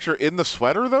show the picture in the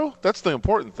sweater, though? That's the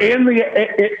important thing.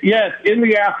 Yes, in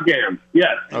the Afghan.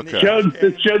 Yes, okay. Showed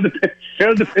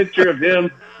the picture of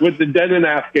him with the denim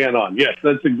Afghan on. Yes,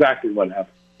 that's exactly what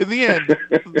happened. In the end,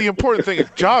 the important thing is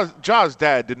Ja's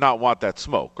dad did not want that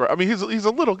smoke. Right? I mean, he's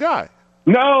a little guy.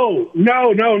 No.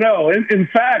 In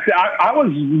fact, I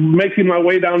was making my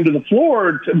way down to the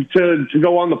floor to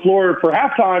go on the floor for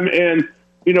halftime, and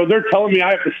they're telling me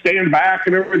I have to stand back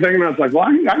and everything, and I was like, well,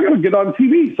 I got to get on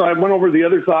TV. So I went over to the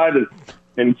other side,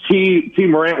 and T.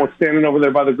 Morant was standing over there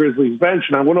by the Grizzlies bench,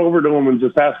 and I went over to him and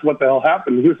just asked what the hell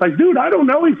happened. He was like, dude, I don't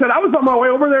know. He said, I was on my way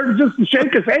over there just to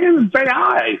shake his hand and say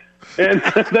hi. And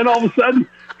then all of a sudden,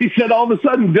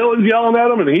 Dillon's yelling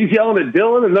at him, and he's yelling at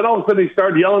Dillon, and then all of a sudden he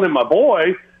started yelling at my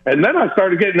boy, and then I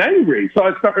started getting angry. So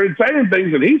I started saying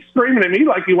things, and he's screaming at me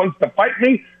like he wants to fight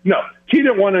me. No, he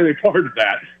didn't want any part of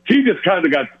that. He just kind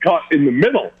of got caught in the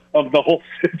middle of the whole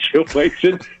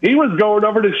situation. He was going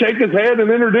over to shake his hand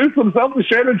and introduce himself to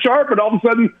Shannon Sharp, and all of a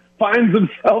sudden finds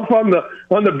himself on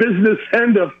the business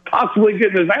end of possibly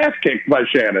getting his ass kicked by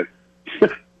Shannon.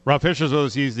 Rob Fischer's with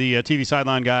us. He's the TV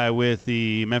sideline guy with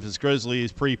the Memphis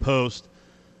Grizzlies pre-post.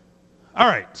 All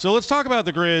right, so let's talk about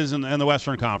the Grizz and the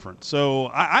Western Conference. So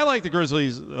I like the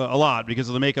Grizzlies a lot because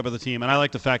of the makeup of the team, and I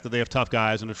like the fact that they have tough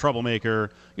guys and a troublemaker,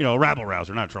 a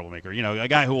rabble-rouser, not a troublemaker, a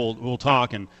guy who will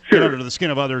talk and get under the skin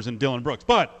of others, and Dillon Brooks.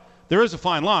 But there is a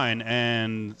fine line,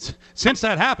 and since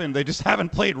that happened, they just haven't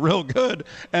played real good,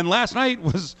 and last night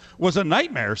was a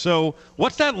nightmare. So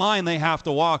what's that line they have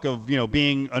to walk of,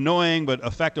 being annoying but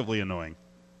effectively annoying?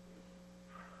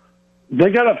 They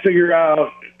got to figure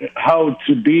out how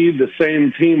to be the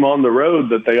same team on the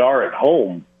road that they are at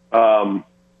home.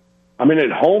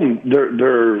 At home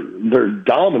they're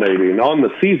dominating. On the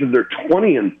season, they're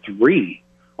 20-3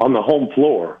 on the home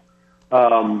floor,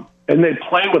 and they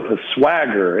play with a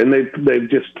swagger, and they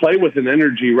just play with an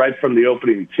energy right from the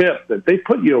opening tip that they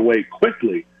put you away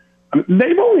quickly.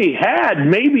 They've only had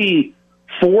maybe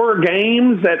 4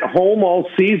 games at home all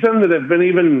season that have been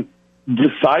even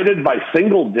decided by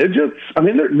single digits.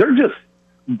 They're just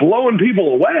blowing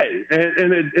people away,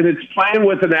 and it's playing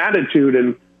with an attitude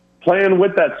and playing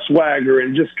with that swagger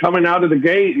and just coming out of the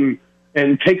gate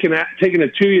and taking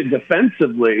it to you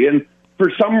defensively. And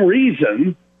for some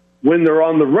reason, when they're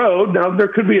on the road, now there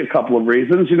could be a couple of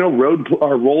reasons.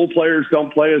 Role players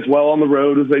don't play as well on the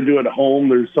road as they do at home.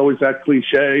 There's always that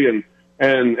cliche,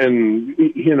 and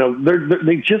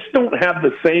they just don't have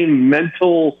the same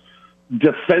mental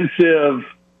defensive,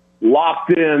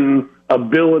 locked-in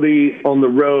ability on the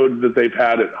road that they've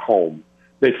had at home.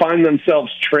 They find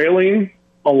themselves trailing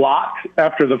a lot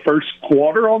after the first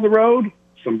quarter on the road,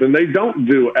 something they don't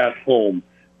do at home.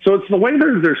 So it's the way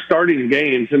they're starting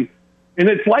games, and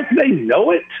it's like they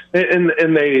know it,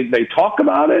 and they talk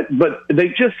about it, but they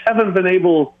just haven't been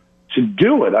able to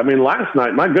do it. Last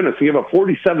night, my goodness, he gave up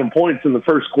 47 points in the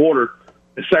first quarter.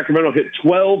 Sacramento hit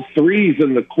 12 threes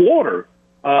in the quarter.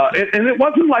 And it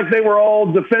wasn't like they were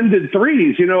all defended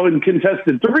threes, and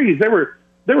contested threes. They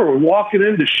were walking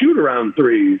into shoot-around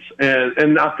threes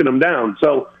and knocking them down.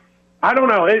 So I don't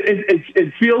know.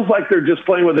 It feels like they're just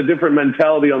playing with a different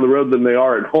mentality on the road than they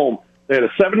are at home. They had a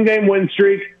 7-game win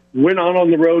streak, went on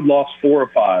the road, lost 4 or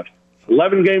 5.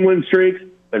 11-game win streak,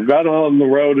 they've gone on the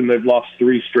road, and they've lost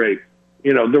 3 straight.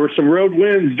 There were some road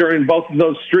wins during both of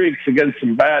those streaks against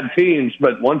some bad teams,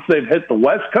 but once they've hit the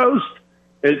West Coast,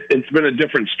 it's been a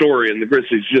different story, and the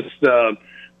Grizzlies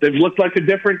they've looked like a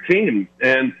different team.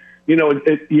 And,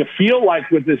 you feel like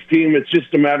with this team, it's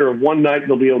just a matter of one night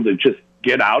they'll be able to just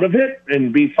get out of it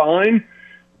and be fine.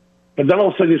 But then all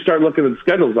of a sudden you start looking at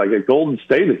schedules like at Golden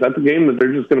State. Is that the game that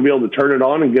they're just going to be able to turn it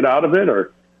on and get out of it?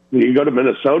 Or You go to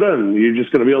Minnesota and you're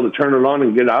just going to be able to turn it on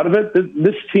and get out of it.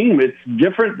 This team, it's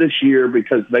different this year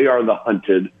because they are the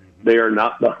hunted. They are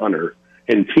not the hunter.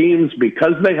 And teams,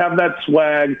 because they have that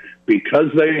swag, because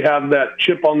they have that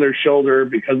chip on their shoulder,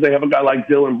 because they have a guy like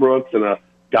Dylan Brooks and a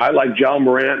guy like John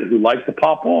Morant who like to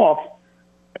pop off,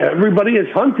 everybody is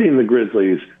hunting the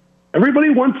Grizzlies. Everybody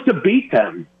wants to beat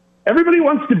them. Everybody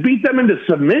wants to beat them into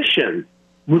submission.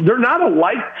 They're not a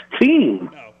liked team.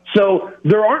 No. So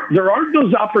there aren't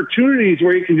those opportunities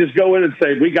where you can just go in and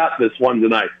say, we got this one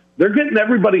tonight. They're getting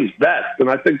everybody's best, and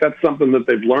I think that's something that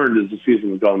they've learned as the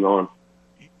season has gone on.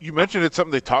 You mentioned it's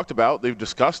something they talked about. They've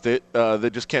discussed it. They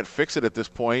just can't fix it at this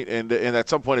point, and at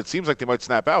some point it seems like they might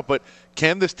snap out. But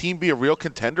can this team be a real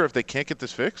contender if they can't get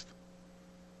this fixed?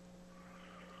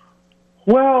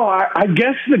 Well, I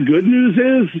guess the good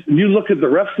news is you look at the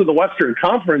rest of the Western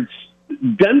Conference,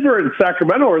 Denver and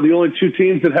Sacramento are the only two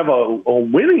teams that have a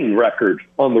winning record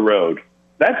on the road.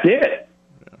 That's it.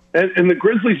 Yeah. And the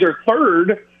Grizzlies are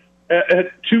third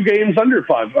at 2 games under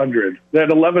 500 at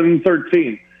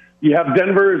 11-13. You have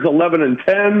Denver is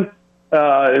 11-10,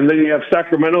 and then you have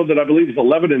Sacramento that I believe is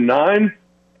 11-9.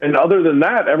 And other than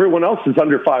that, everyone else is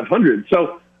under 500.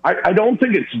 So I don't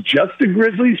think it's just a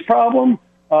Grizzlies problem.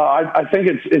 I think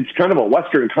it's kind of a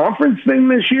Western Conference thing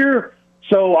this year.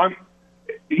 So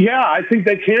I think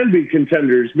they can be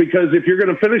contenders because if you're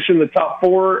going to finish in the top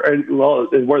 4, and well,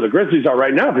 where the Grizzlies are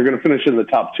right now, if you're going to finish in the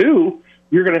top 2,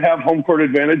 you're going to have home court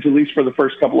advantage at least for the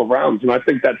first couple of rounds, and I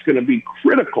think that's going to be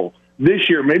critical this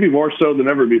year, maybe more so than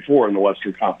ever before in the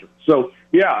Western Conference. So,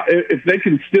 yeah, if they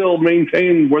can still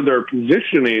maintain where they're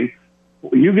positioning,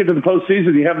 you get to the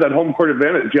postseason, you have that home court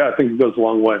advantage. Yeah, I think it goes a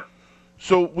long way.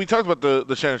 So we talked about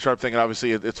the Shannon Sharpe thing, and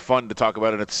obviously it's fun to talk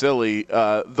about and it's silly.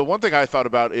 The one thing I thought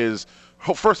about is,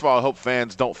 first of all, I hope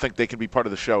fans don't think they can be part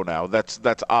of the show now. That's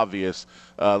obvious.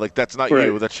 That's not right.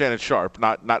 You. That's Shannon Sharpe,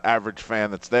 not average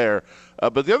fan that's there.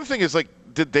 But the other thing is,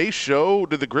 did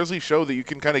the Grizzlies show that you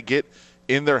can kind of get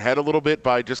in their head a little bit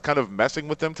by just kind of messing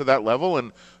with them to that level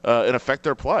and affect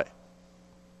their play?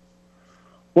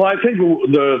 Well, I think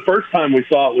the first time we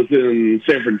saw it was in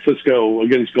San Francisco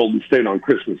against Golden State on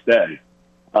Christmas Day.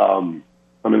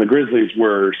 The Grizzlies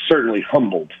were certainly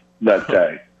humbled that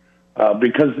day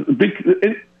because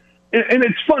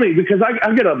it's funny because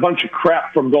I get a bunch of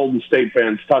crap from Golden State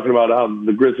fans talking about how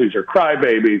the Grizzlies are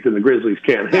crybabies and the Grizzlies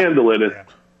can't handle it.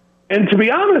 And to be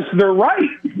honest, they're right.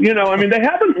 They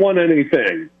haven't won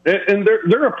anything, and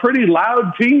they're a pretty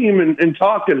loud team and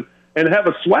talk and have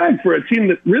a swag for a team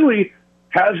that really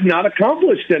has not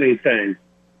accomplished anything.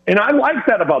 And I like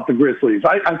that about the Grizzlies.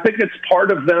 I think it's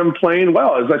part of them playing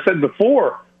well. As I said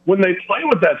before, when they play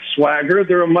with that swagger,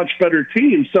 they're a much better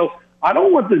team. So I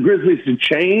don't want the Grizzlies to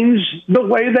change the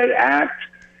way they act.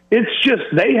 It's just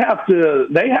they have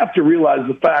to realize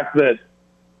the fact that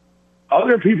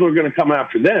other people are going to come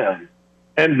after them.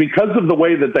 And because of the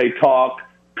way that they talk,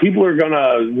 people are going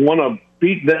to want to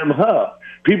beat them up.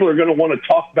 People are going to want to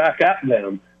talk back at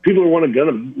them. People are going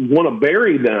to want to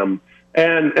bury them.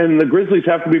 And the Grizzlies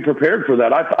have to be prepared for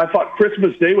that. I thought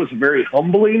Christmas Day was a very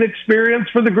humbling experience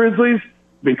for the Grizzlies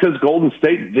because Golden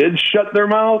State did shut their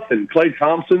mouth, and Klay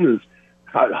Thompson is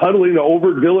huddling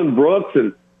over Dylan Brooks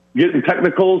and getting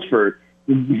technicals for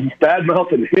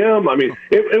bad-mouthing him.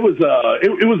 It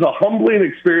was a humbling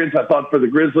experience, I thought, for the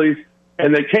Grizzlies,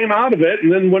 and they came out of it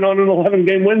and then went on an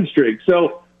 11-game win streak.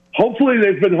 So hopefully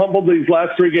they've been humbled these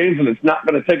last 3 games, and it's not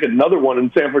going to take another one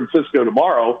in San Francisco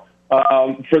tomorrow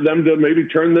for them to maybe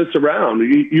turn this around.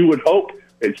 You would hope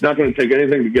it's not going to take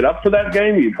anything to get up for that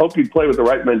game. You'd hope you'd play with the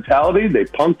right mentality. They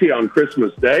punked you on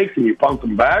Christmas Day. Can you punk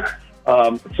them back?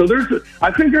 So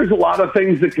I think there's a lot of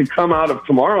things that could come out of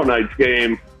tomorrow night's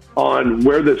game on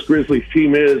where this Grizzlies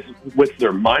team is with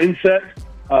their mindset,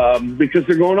 because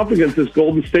they're going up against this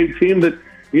Golden State team that,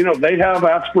 they have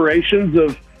aspirations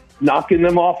of knocking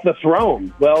them off the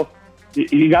throne. Well,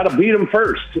 you got to beat them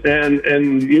first,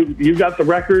 and you got the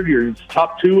record. You're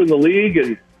top 2 in the league,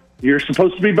 and you're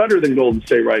supposed to be better than Golden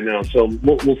State right now. So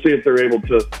we'll see if they're able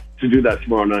to do that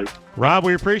tomorrow night. Rob,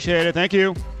 we appreciate it. Thank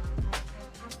you.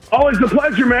 Always a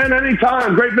pleasure, man.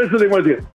 Anytime. Great visiting with you.